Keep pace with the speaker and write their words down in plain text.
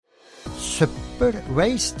søppel,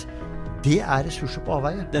 waste, det ressurser på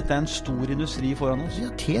avveie. Dette en stor industri foran oss. Vi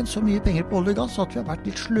har tjent så mye penger på olje og gass at vi har vært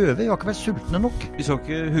litt sløve, vi har ikke vært sultne nok. Vi skal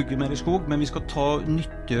ikke hugge mer i skog, men vi skal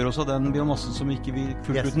nyttiggjøre oss av den biomassen som ikke vi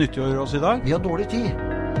fullt ut nyttiggjør oss i dag. Vi har dårlig tid.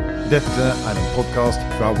 Dette en podcast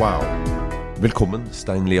fra Wow. Velkommen,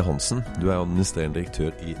 Stein Lie Hansen. Du administrerende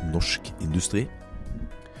direktør i Norsk Industri.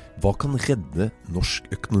 Hva kan redde norsk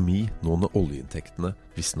økonomi nå når oljeinntektene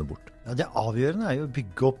visner bort? Ja, det avgjørende jo å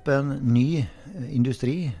bygge opp en ny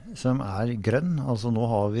industri som grønn. Altså nå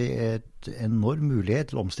har vi et enorm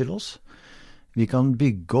mulighet til å omstille oss. Vi kan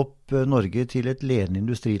bygge opp Norge til et ledende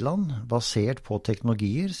industriland basert på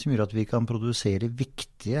teknologier som gjør at vi kan produsere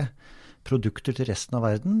viktige produkter til resten av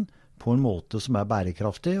verden på en måte som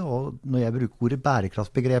bærekraftig. Og når jeg bruker ordet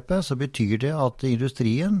bærekraftbegrepet, så betyr det at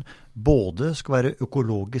industrien både skal være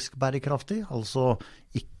økologisk bærekraftig, altså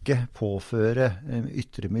ikke påføre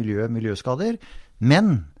ytre miljøskader,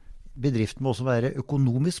 men bedriften må også være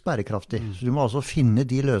økonomisk bærekraftig. Så du må altså finne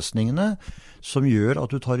de løsningene som gjør at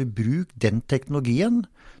du tar i bruk den teknologien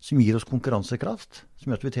som gir oss konkurransekraft, som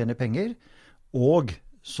gjør at vi tjener penger, og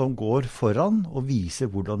som går foran og viser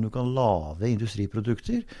hvordan du kan lage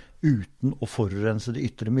industriprodukter uten å forurense det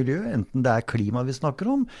ytre miljøet, enten det klima vi snakker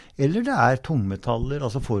om, eller det tungmetaller,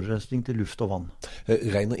 altså forurensning til luft og vann.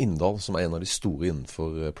 Reiner Inndal, som en av de store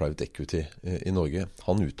innenfor private equity i Norge,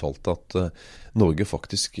 han uttalte at Norge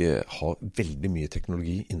faktisk har veldig mye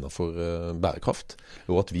teknologi innenfor bærekraft,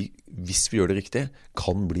 og at vi, hvis vi gjør det riktig,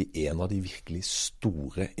 kan bli en av de virkelig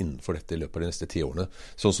store innenfor dette i løpet av de neste 10 årene.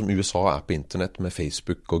 Sånn som USA på internett med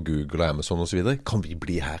Facebook og Google og Amazon og så videre, kan vi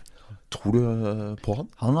bli her. Tror du på han?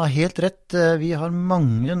 Han har helt rett. Vi har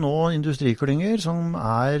mange nå industriklynger som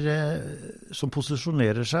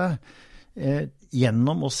posisjonerer seg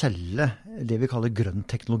gjennom å selge det vi kaller grønn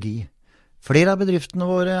teknologi. Flere av bedriftene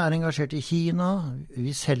våre engasjert i Kina.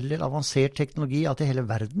 Vi selger avansert teknologi til hele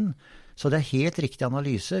verden. Så det helt riktig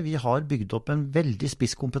analyse. Vi har bygd opp en veldig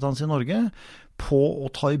spisskompetanse i Norge på å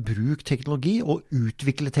ta i bruk teknologi og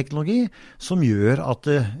utvikle teknologi som gjør at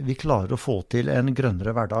vi klarer å få til en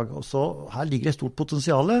grønnere hverdag. Og så her ligger det stort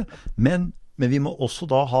potensiale, men vi må også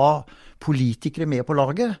da ha politikere med på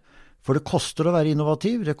laget. For det koster å være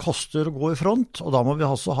innovativ, det koster å gå i front, og da må vi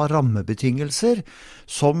også ha rammebetingelser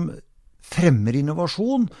som fremmer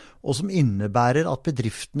innovasjon, og som innebærer at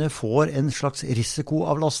bedriftene får en slags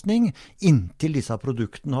risikoavlastning inntil disse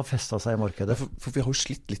produktene har festet seg i markedet. For vi har jo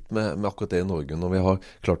slitt litt med akkurat det i Norge. Når vi har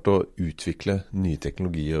klart å utvikle nye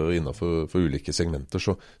teknologier innenfor ulike segmenter,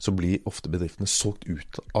 så blir ofte bedriftene solgt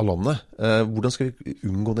ut av landet. Hvordan skal vi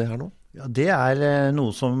unngå det her nå? Ja, det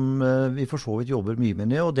noe som vi for så vidt jobber mye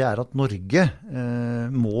med, og det at Norge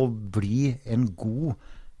må bli en god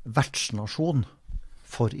vertsnasjon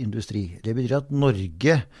for industri. Det betyr at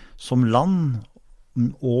Norge som land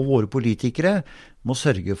og våre politikere må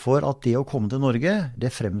sørge for at det å komme til Norge,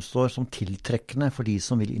 det fremstår som tiltrekkende for de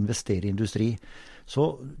som vil investere i industri. Så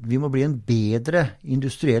vi må bli en bedre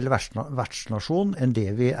industriell vertsnasjon enn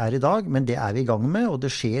det vi i dag, men det vi i gang med, og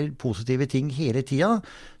det skjer positive ting hele tiden,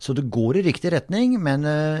 så det går i riktig retning, men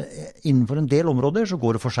innenfor en del områder så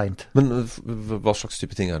går det for sent. Men hva slags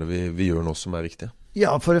type ting det vi gjør nå som viktige?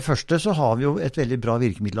 Ja, for det første så har vi jo et veldig bra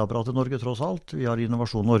virkemiddelapparat i Norge tross alt. Vi har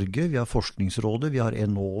Innovasjon Norge, vi har Forskningsrådet, vi har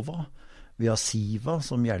Enova, vi har Siva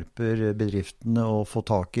som hjelper bedriftene å få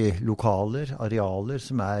tak i lokaler, arealer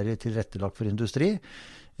som tilrettelagt for industri.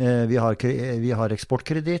 Vi har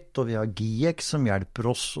eksportkreditt, og vi har GIEK som hjelper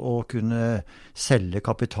oss å kunne selge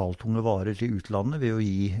kapitaltunge varer til utlandet ved å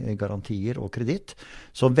gi garantier og kreditt.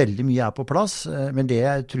 Så veldig mye på plass, men det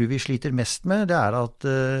jeg tror vi sliter mest med, det at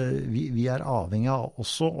vi avhengig av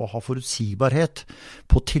også å ha forutsigbarhet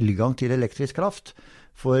på tilgang til elektrisk kraft.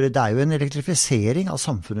 For det jo en elektrifisering av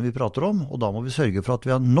samfunnet vi prater om, og da må vi sørge for at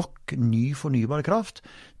vi har nok ny fornybar kraft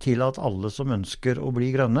til at alle som ønsker å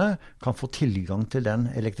bli grønne kan få tilgang til den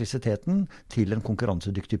elektrisiteten til en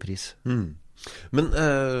konkurransedyktig pris. Men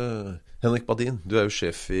Henrik Badin, du jo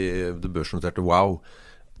sjef i det børsnoterte Wow.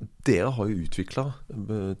 Dere har jo utviklet i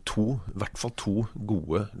hvert fall 2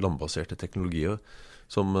 gode landbaserte teknologier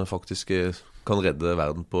som faktisk kan redde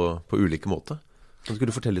verden på ulike måter. Kan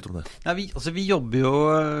du fortelle litt om det? Ja, vi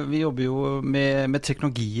jobber jo med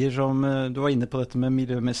teknologier som, du var inne på dette med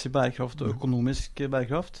miljømessig bærekraft og økonomisk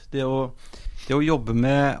bærekraft. Det å jobbe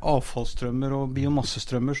med avfallsstrømmer og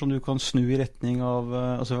biomassestrømmer som du kan snu i retning av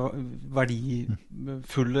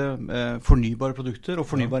verdifulle fornybare produkter og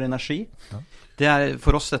fornybar energi. Ja. Det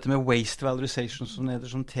for oss dette med waste valorization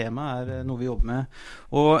som tema noe vi jobber med.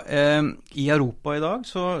 Og i Europa i dag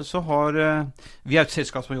så har vi et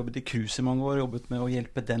selskap som har jobbet i cruise i mange år, jobbet med å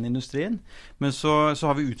hjelpe den industrien. Men så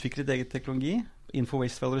har vi utviklet eget teknologi innenfor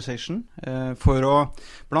waste valorization, for å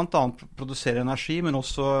blant annet produsere energi, men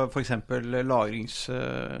også for eksempel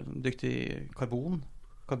lagringsdyktig karbon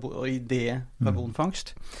og karbonfangst.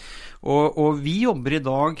 Og vi jobber i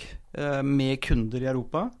dag med kunder i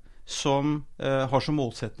Europa som har som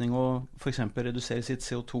målsetning å for eksempel redusere sitt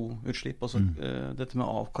CO2-utslipp, altså dette med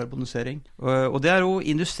avkarbonisering. Og det jo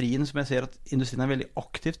industrien, som jeg ser at industrien veldig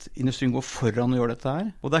aktivt. Industrien går foran å gjøre dette her.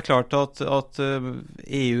 Og det klart at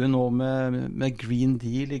EU nå med Green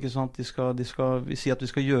Deal, ikke sant? Vi sier at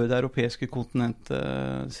vi skal gjøre det europeiske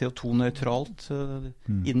kontinentet CO2-nøytralt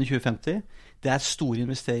innen 2050. Det store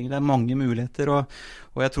investeringer, det mange muligheter, og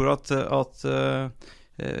jeg tror at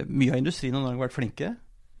mye av industrien har vært flinke.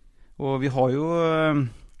 Og vi har jo,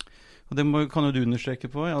 og det kan jo du understreke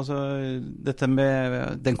på, altså dette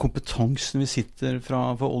med den kompetansen vi sitter fra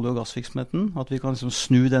olje- og gassvirksomheten, at vi kan liksom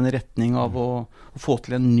snu den i retning av å få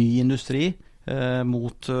til en ny industri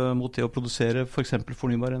mot det å produsere for eksempel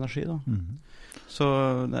fornybar energi. Da. Så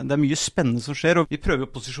det mye spennende som skjer, og vi prøver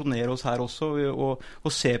å posisjonere oss her også, og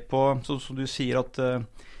se på, som du sier, at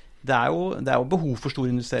det jo behov for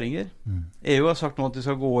store investeringer. EU har sagt nå at de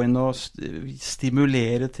skal gå inn og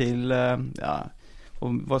stimulere til, og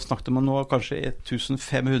hva snakket man nå, kanskje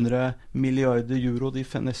 1500 milliarder euro de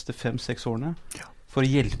neste 5-6 årene, for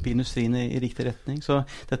å hjelpe industrien i riktig retning. Så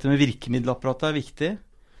dette med virkemiddelapparatet viktig.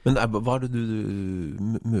 Men hva det du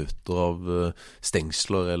møter av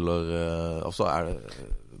stengsler, eller altså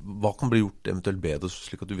hva kan bli gjort eventuelt bedre,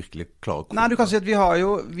 slik at du virkelig klarer å komme? Nei, du kan si at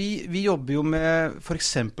vi jobber jo med, for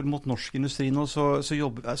eksempel mot norsk industri nå, så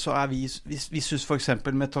vi synes for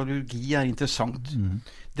eksempel metallurgi interessant.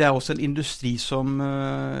 Det også en industri som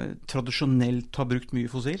tradisjonelt har brukt mye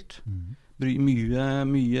fossilt.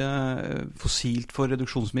 Mye fossilt for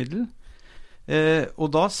reduksjonsmiddel. Og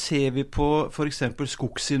da ser vi på for eksempel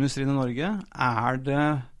skogsindustrien i Norge. Det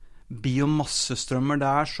biomassestrømmer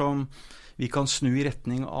der som vi kan snu i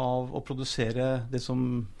retning av å produsere det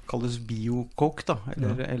som kalles biokok,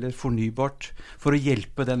 eller fornybart, for å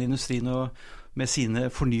hjelpe den industrien med sine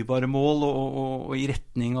fornybare mål og i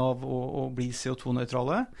retning av å bli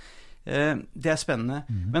CO2-nøytrale. Det spennende.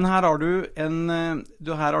 Men her har du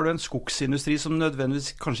en skogsindustri som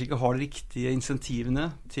nødvendigvis kanskje ikke har de riktige insentivene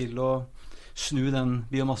til å snu den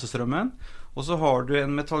biomassestrømmen. Og så har du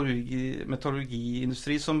en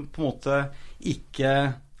metallurgiindustri som på en måte ikke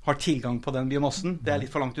har tilgang på den biomassen. Det litt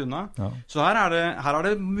for langt unna. Ja. Så her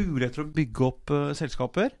det muligheter å bygge opp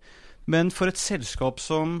selskaper. Men for et selskap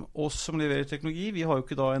som oss som leverer teknologi, vi har jo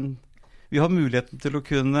ikke da vi har muligheten til å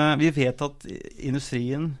kunne, vi vet at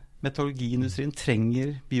metallurgiindustrien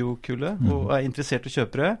trenger biokulle og interessert i å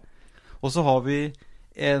kjøpe det. Og så har vi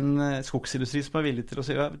en skogsindustri som villig til å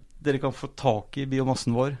si at dere kan få tak i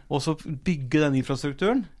biomassen vår. Og så bygge den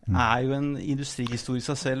infrastrukturen jo en industrihistorie i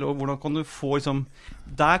seg selv. Og hvordan kan du få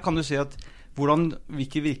der kan du se at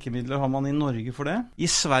hvilke virkemidler har man i Norge for det. I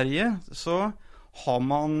Sverige så har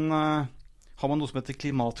man noe som heter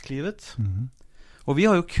klimatklivet. Og vi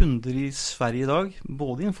har jo kunder i Sverige i dag,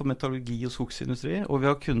 både innenfor metallurgi og skogsindustri, og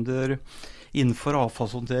vi har kunder innenfor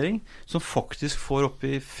avfallshåndtering som faktisk får opp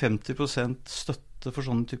i 50% støtte for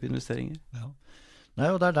sånne type investeringer. Ja.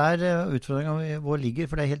 Nei, og det der utfordringen vår ligger,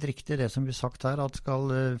 for det helt riktig det som blir sagt her, at skal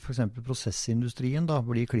for eksempel prosessindustrien da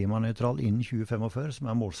bli klimanøytral innen 2045, som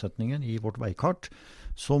målsetningen i vårt veikart,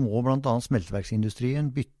 så må blant annet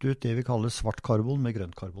smelteverksindustrien bytte ut det vi kaller svart karbon med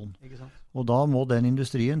grønt karbon. Og da må den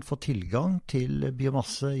industrien få tilgang til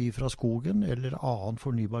biomasse fra skogen eller annen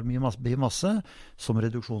fornybar biomasse som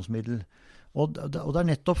reduksjonsmiddel. Og det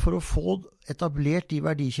nettopp for å få etablert de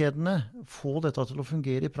verdikjedene, få dette til å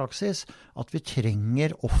fungere i praksis, at vi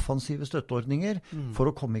trenger offensive støtteordninger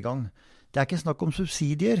for å komme i gang. Det ikke snakk om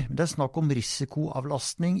subsidier, men det snakk om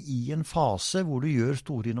risikoavlastning i en fase hvor du gjør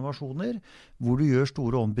store innovasjoner, hvor du gjør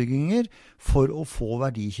store ombygginger for å få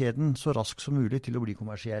verdikjeden så raskt som mulig til å bli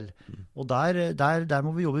kommersiell. Og der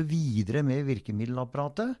må vi jobbe videre med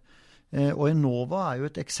virkemiddelapparatet. Og Enova jo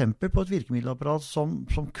et eksempel på et virkemiddelapparat som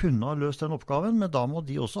kunne ha løst den oppgaven, men da må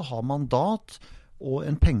de også ha mandat og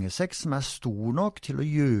en pengesekk som stor nok til å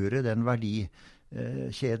gjøre den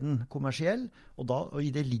verdikjeden kommersiell. Og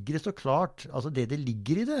i det ligger det så klart, altså det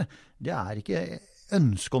ligger i det ikke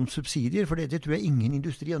ønske om subsidier, for det tror jeg ingen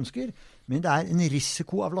industri ønsker, men det en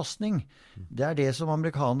risikoavlastning. Det det som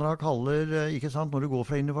amerikanere kaller, ikke sant, når du går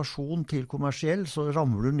fra innovasjon til kommersiell, så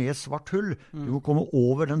ramler du ned svart hull. Du må komme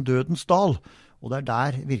over den dødens dal. Og det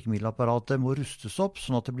der virkemiddelapparatet må rustes opp,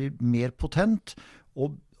 sånn at det blir mer potent,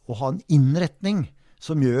 og ha en innretning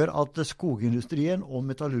som gjør at skogindustrien og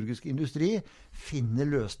metallurgisk industri finner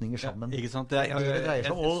løsninger sammen. Ja, ikke sant? Det dreier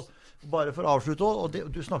seg om. Og bare for å avslutte, og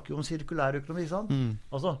du snakker jo om sirkulær økonomi, sant?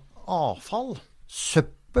 Altså, avfall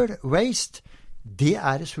søppel, waste, det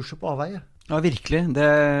ressurser på avveie. Ja, virkelig.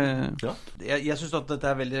 Jeg synes at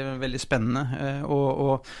dette veldig, veldig spennende.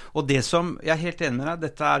 Og det som, jeg helt enig med deg,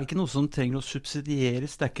 dette ikke noe som trenger å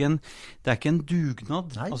subsidieres. Det ikke en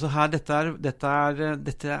dugnad. Nei. Altså her,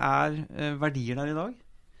 dette verdier der i dag.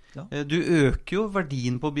 Ja. Du øker jo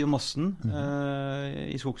verdien på biomassen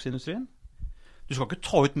i skogsindustrien. Du skal ikke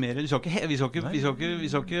ta ut mer, vi skal ikke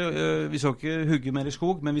hugge mer i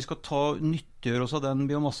skog, men vi skal nyttiggjøre oss av den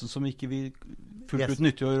biomassen som ikke vi fullt ut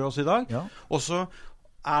nyttiggjør oss i dag. Ja. Og så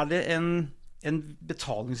det en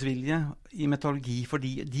betalingsvilje i metallurgi,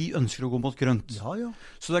 fordi de ønsker å gå mot grønt. Ja, ja.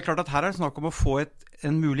 Så det klart at her det snakk om å få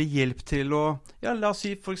en mulig hjelp til å, ja, la oss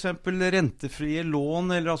si for eksempel rentefrie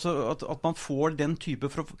lån, eller altså at man får den type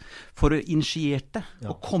for å initiere det,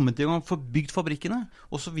 og komme til å få bygd fabrikkene.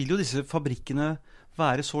 Og så vil jo disse fabrikkene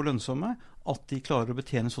være så lønnsomme at de klarer å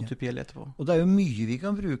betjene sånn type gjeld etterpå. Og det jo mye vi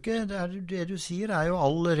kan bruke. Det du sier jo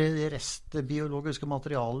all restbiologiske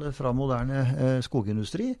materialer fra moderne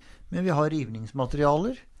skogindustri, men vi har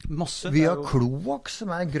rivningsmaterialer. Masse. Vi har kloakk som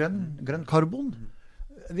grønn karbon.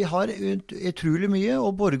 Vi har utrolig mye,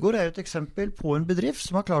 og Borregaard jo et eksempel på en bedrift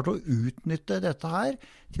som har klart å utnytte dette her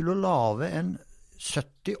til å lage en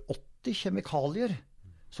 70-80 kjemikalier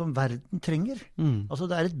som verden trenger. Altså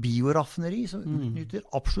det et bioraffineri som utnytter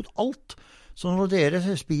absolutt alt. Så når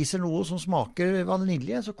dere spiser noe som smaker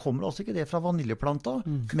vanilje, så kommer altså ikke det fra vaniljeplanta,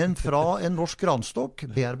 men fra en norsk granstokk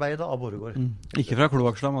bearbeidet av Borregaard. Ikke fra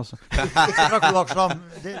kloakkslam, altså. Ikke fra kloakkslam.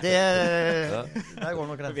 Det går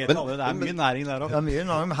nok rett. Vet alle, det mye næring der også. Det mye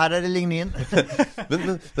næring, men her det lignin.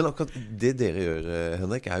 men akkurat det dere gjør,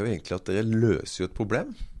 Henrik, jo egentlig at dere løser jo et problem,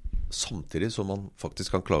 samtidig som man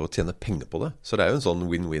faktisk kan klare å tjene penger på det. Så det jo en sånn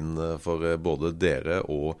win-win for både dere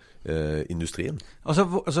og industrien. Altså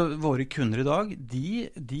våre kunder i dag,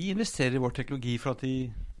 de investerer i vår teknologi for at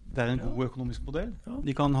det en god økonomisk modell. Ja.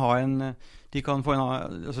 De kan ha de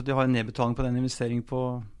har en nedbetaling på den investeringen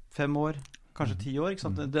på 5 år, kanskje 10 år. Ikke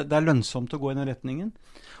sant? Det lønnsomt å gå i den retningen.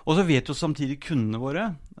 Og så vet jo samtidig kundene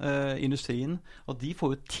våre, industrien, at de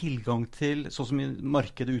får jo tilgang til, sånn som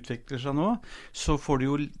markedet utvikler seg nå, så får de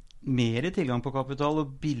jo mer tilgang på kapital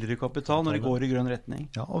og billigere kapital når de går i grønn retning.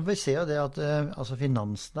 Ja, og vi ser jo det at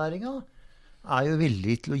finansnæringen jo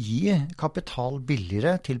villig til å gi kapital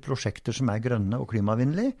billigere til prosjekter som grønne og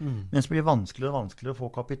klimavennlige, mens det blir vanskeligere og vanskeligere å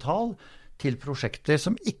få kapital til prosjekter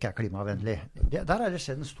som ikke klimavennlige. Der det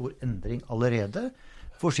skjedd en stor endring allerede.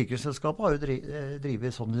 Forsikringsselskapet har jo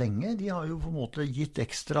drivet sånn lenge. De har jo på en måte gitt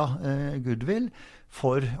ekstra goodwill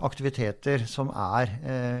for aktiviteter som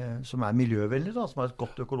miljøvennlige, som har et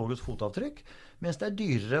godt økologisk fotavtrykk, mens det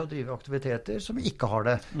dyrere å drive aktiviteter som ikke har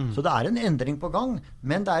det. Så det en endring på gang,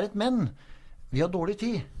 men det et men. Vi har dårlig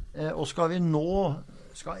tid, og skal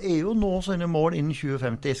EU nå sine mål innen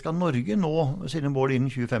 2050, skal Norge nå sine mål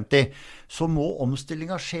innen 2050, så må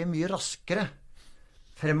omstillingen skje mye raskere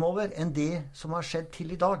fremover enn det som har skjedd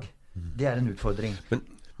til i dag. Det en utfordring. Men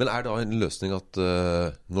det da en løsning at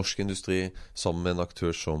norsk industri, sammen med en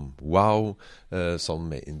aktør som Wow,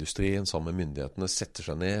 sammen med industrien, sammen med myndighetene, setter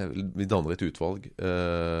seg ned, vi danner et utvalg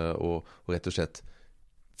og rett og slett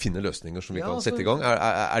finner løsninger som vi kan sette i gang?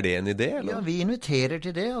 Det en idé, eller? Ja, vi inviterer til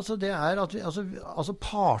det. Det at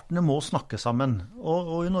partene må snakke sammen.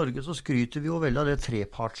 Og i Norge så skryter vi jo veldig av det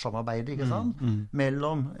trepartssamarbeidet, ikke sant?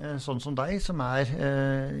 Mellom sånn som deg, som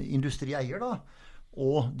industrieier da,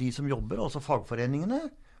 og de som jobber, altså fagforeningene.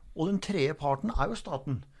 Og den tredje parten jo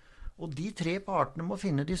staten. Og de 3 partene må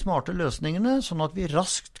finne de smarte løsningene, sånn at vi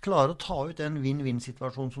raskt klarer å ta ut den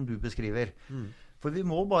win-win-situasjonen som du beskriver. For vi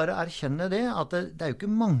må bare erkjenne det, at det jo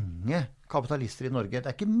ikke mange kapitalister i Norge. Det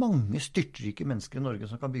ikke mange styrtrike mennesker i Norge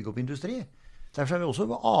som kan bygge opp industri. Derfor vi også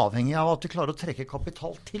avhengig av at vi klarer å trekke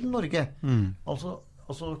kapital til Norge.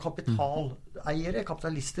 Altså kapitaleiere,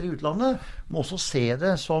 kapitalister i utlandet, må også se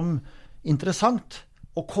det som interessant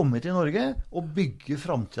å komme til Norge og bygge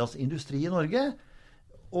fremtidens industri i Norge.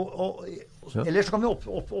 Ellers kan vi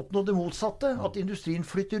oppnå det motsatte, at industrien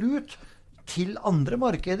flytter ut til andre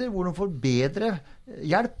markeder, hvor de får bedre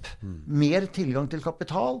hjelp, mer tilgang til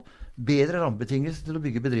kapital, bedre rammebetingelser til å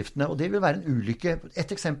bygge bedriftene. Og det vil være en ulykke.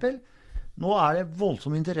 Et eksempel, nå det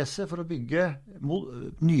voldsom interesse for å bygge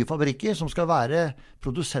nye fabrikker som skal være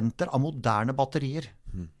produsenter av moderne batterier.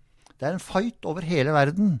 Det en fight over hele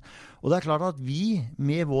verden. Og det klart at vi,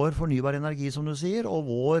 med vår fornybar energi, som du sier, og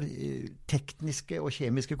vår tekniske og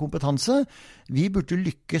kjemiske kompetanse, vi burde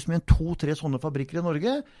lykkes med 2-3 sånne fabrikker i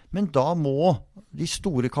Norge, men da må de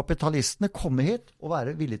store kapitalistene komme hit og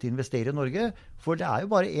være villige til å investere i Norge, for det jo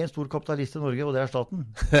bare en stor kapitalist i Norge, og det staten.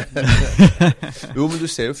 Jo, men du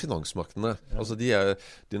ser jo finansmarkedene. Altså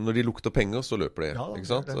når de lukter penger, så løper de. Ikke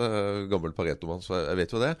sant? Gammel Pareto-mann, så jeg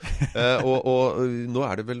vet jo det. Og nå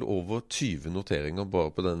det vel over 20 noteringer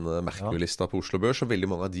bare på den Merkur-lista på Oslo Børs, og veldig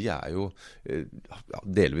mange av de jo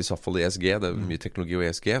delvis i hvert fall ESG, det mye teknologi og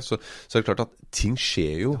ESG, så det klart at ting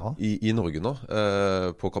skjer jo i Norge nå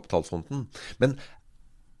på kapitalfronten. Men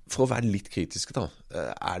for å være litt kritiske da,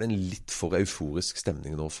 det en litt for euforisk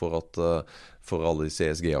stemning nå for alle disse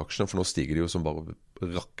ESG-aksjene, for nå stiger de jo som bare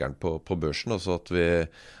rakkeren på børsen, altså at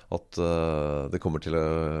det kommer til å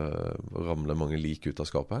ramle mange lik ut av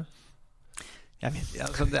skapet her? Jeg vet,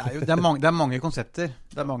 altså det er mange konsepter,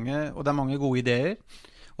 det er mange gode ideer,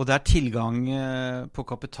 og det tilgang på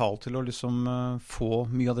kapital til å liksom få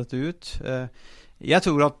mye av dette ut. Jeg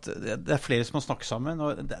tror at det flere som har snakket sammen,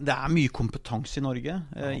 og det mye kompetanse i Norge,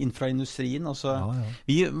 innenfor industrien. Altså,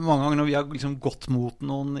 mange ganger når vi har liksom gått mot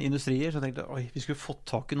noen industrier, så tenkte jeg, vi skulle fått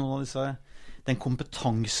tak i noen av den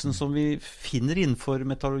kompetansen som vi finner innenfor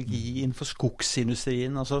metallurgi, innenfor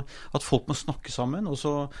skogsindustrien, altså at folk må snakke sammen, og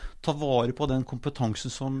så ta vare på den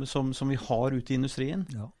kompetansen som vi har ute i industrien.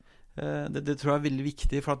 Det tror jeg veldig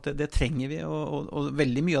viktig, for at det trenger vi, og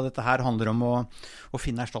veldig mye av dette her handler om å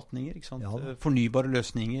finne erstatninger, ikke sant? Fornybare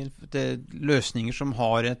løsninger, løsninger som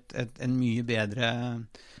har en mye bedre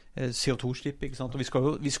CO2-slipp, ikke sant? Og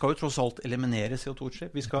vi skal jo tross alt eliminere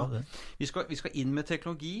CO2-slipp. Vi skal inn med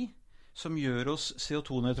teknologi som gjør oss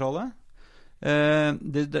CO2-nøytrale.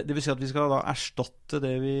 Det vil si at vi skal da erstatte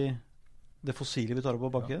det fossile vi tar opp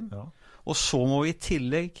på bakken. Og så må vi i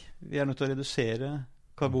tillegg, vi nødt til å redusere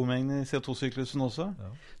karbonmengden i CO2-syklusen også.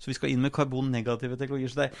 Så vi skal inn med karbonnegative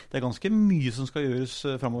teknologier. Så det ganske mye som skal gjøres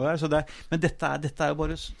fremover her. Men dette jo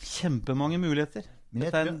bare kjempemange muligheter.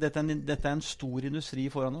 Dette en stor industri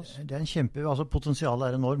foran oss. Det altså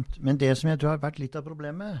potensialet enormt. Men det som jeg tror har vært litt av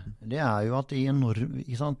problemet, det jo at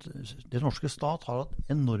det norske stat har hatt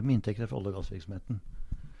enorme inntekter fra olje- og gassvirksomheten.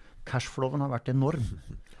 Cashflowen har vært enorm.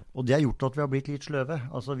 Og det har gjort at vi har blitt litt sløve.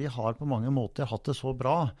 Altså vi har på mange måter hatt det så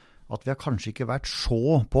bra at vi har kanskje ikke vært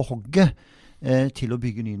så på hogget til å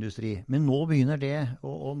bygge ny industri. Men nå begynner det,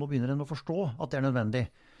 og nå begynner en å forstå at det nødvendig.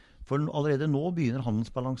 For allerede nå begynner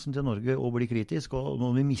handelsbalansen til Norge å bli kritisk, og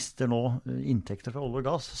når vi mister nå inntekter fra olje og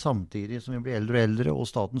gass, samtidig som vi blir eldre og eldre, og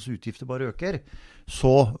statens utgifter bare øker,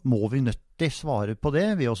 så må vi nødt til svare på det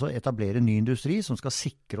ved å etablere ny industri som skal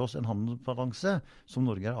sikre oss en handelsbalanse som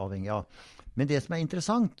Norge avhengig av. Men det som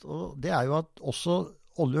interessant, og det jo at også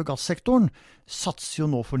olje- og gassektoren satser jo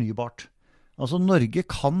nå fornybart. Altså Norge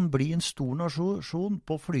kan bli en stor nasjon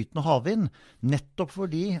på flytende havvind, nettopp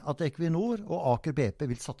fordi at Equinor og Aker BP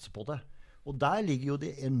vil satse på det. Og der ligger jo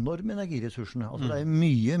de enorme energiressursene. Altså det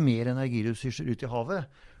mye mer energiressurser ute i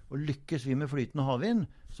havet. Og lykkes vi med flytende havvind,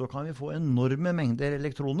 så kan vi få enorme mengder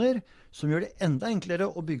elektroner som gjør det enda enklere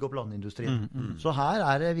å bygge opp landindustrien. Så her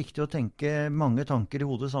det viktig å tenke mange tanker i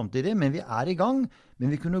hodet samtidig, men vi i gang.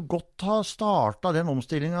 Men vi kunne godt ha startet den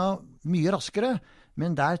omstillingen mye raskere.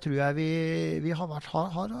 Men der tror jeg vi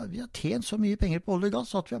har tjent så mye penger på olje og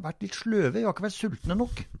gass at vi har vært litt sløve. Vi har ikke vært sultne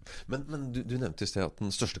nok. Men du nevnte i sted at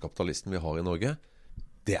den største kapitalisten vi har i Norge,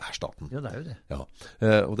 det staten. Ja, det jo det. Ja,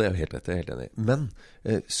 og det jo helt rett, jeg helt enig. Men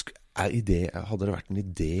hadde det vært en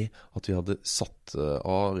idé at vi hadde satt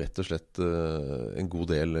av rett og slett en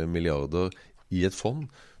god del milliarder i et fond,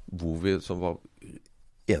 hvor vi som var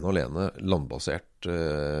ene og alene landbasert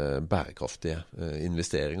bærekraftige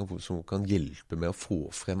investeringer som kan hjelpe med å få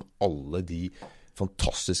frem alle de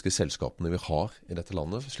fantastiske selskapene vi har i dette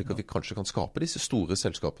landet, slik at vi kanskje kan skape disse store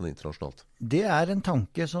selskapene internasjonalt? Det en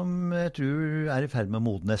tanke som jeg tror i ferd med å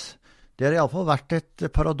modnes. Det har i alle fall vært et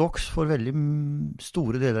paradoks for veldig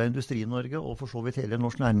store deler av industrien i Norge, og for så vidt hele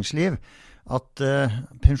norsk næringsliv, at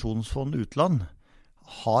pensjonsfond utland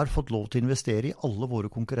har fått lov til å investere i alle våre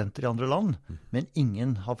konkurrenter i andre land, men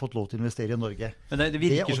ingen har fått lov til å investere i Norge. Men det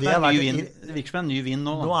virker som en ny vind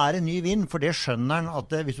nå. Nå det en ny vind, for det skjønner en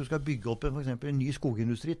at hvis du skal bygge opp for eksempel en ny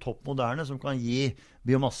skogindustri, toppmoderne, som kan gi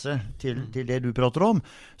biomasse til det du prater om,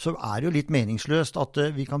 så det jo litt meningsløst at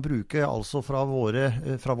vi kan bruke altså fra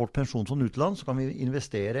vårt pensjonsfond utland, så kan vi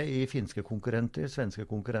investere i finske konkurrenter, svenske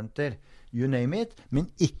konkurrenter, you name it,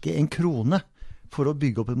 men ikke en krone for å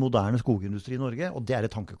bygge opp en moderne skogindustri i Norge, og det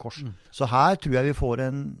et tankekors. Så her tror jeg vi får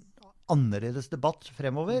annerledes debatt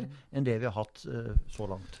fremover enn det vi har hatt så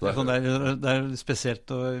langt. Det er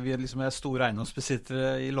spesielt, og vi liksom er store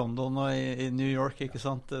eiendomsbesittere i London og i New York, ikke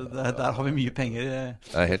sant? Der har vi mye penger, Jeg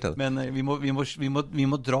er helt enig. men vi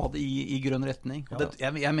må dra det i grønn retning. Og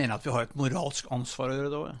jeg mener at vi har et moralsk ansvar å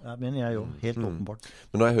gjøre det også. Ja, mener jeg jo, helt åpenbart.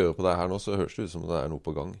 Men når jeg hører på deg her nå, så høres det ut som det er noe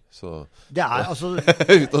på gang. Så Det er altså...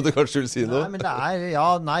 uten at du kanskje vil si noe. Nei, men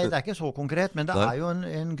det er ikke så konkret, men det er jo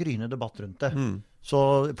en gryende debatt rundt det. Så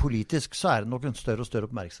politisk så er det nok en større og større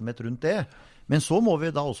oppmerksomhet rundt det. Men så må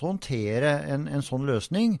vi da også håndtere en sånn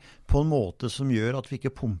løsning på en måte som gjør at vi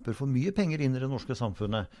ikke pumper for mye penger inn i det norske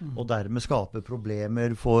samfunnet, og dermed skaper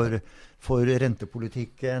problemer for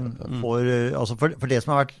rentepolitikken, for det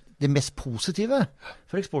som har vært det mest positive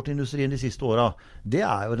for eksportindustrien de siste årene, det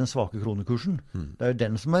er jo den svake kronekursen. Det er jo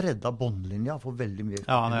den som har reddet båndlinja for veldig mye.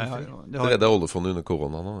 Det reddet oljefondet under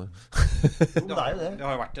korona nå. Det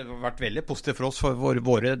har jo vært veldig positivt for oss, for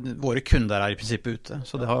våre kunder er i prinsippet ute.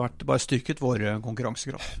 Så det har bare styrket vår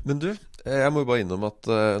konkurransekraft. Men du, jeg må jo bare innom at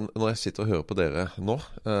når jeg sitter og hører på dere nå,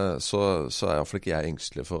 så er i hvert fall ikke jeg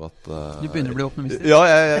engstelig for at... Du begynner å bli optimistisk. Ja,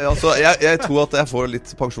 jeg tror at jeg får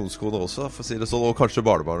litt pensjonskroner også, for å si det sånn, og kanskje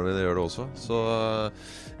barnebarnet vil gjøre det også. Så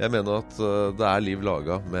jeg mener at det er liv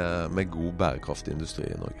laget med god bærekraftig industri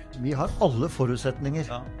i Norge. Vi har alle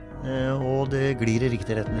forutsetninger, og det glir i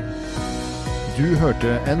riktig retning. Du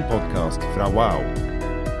hørte en podcast fra Wow.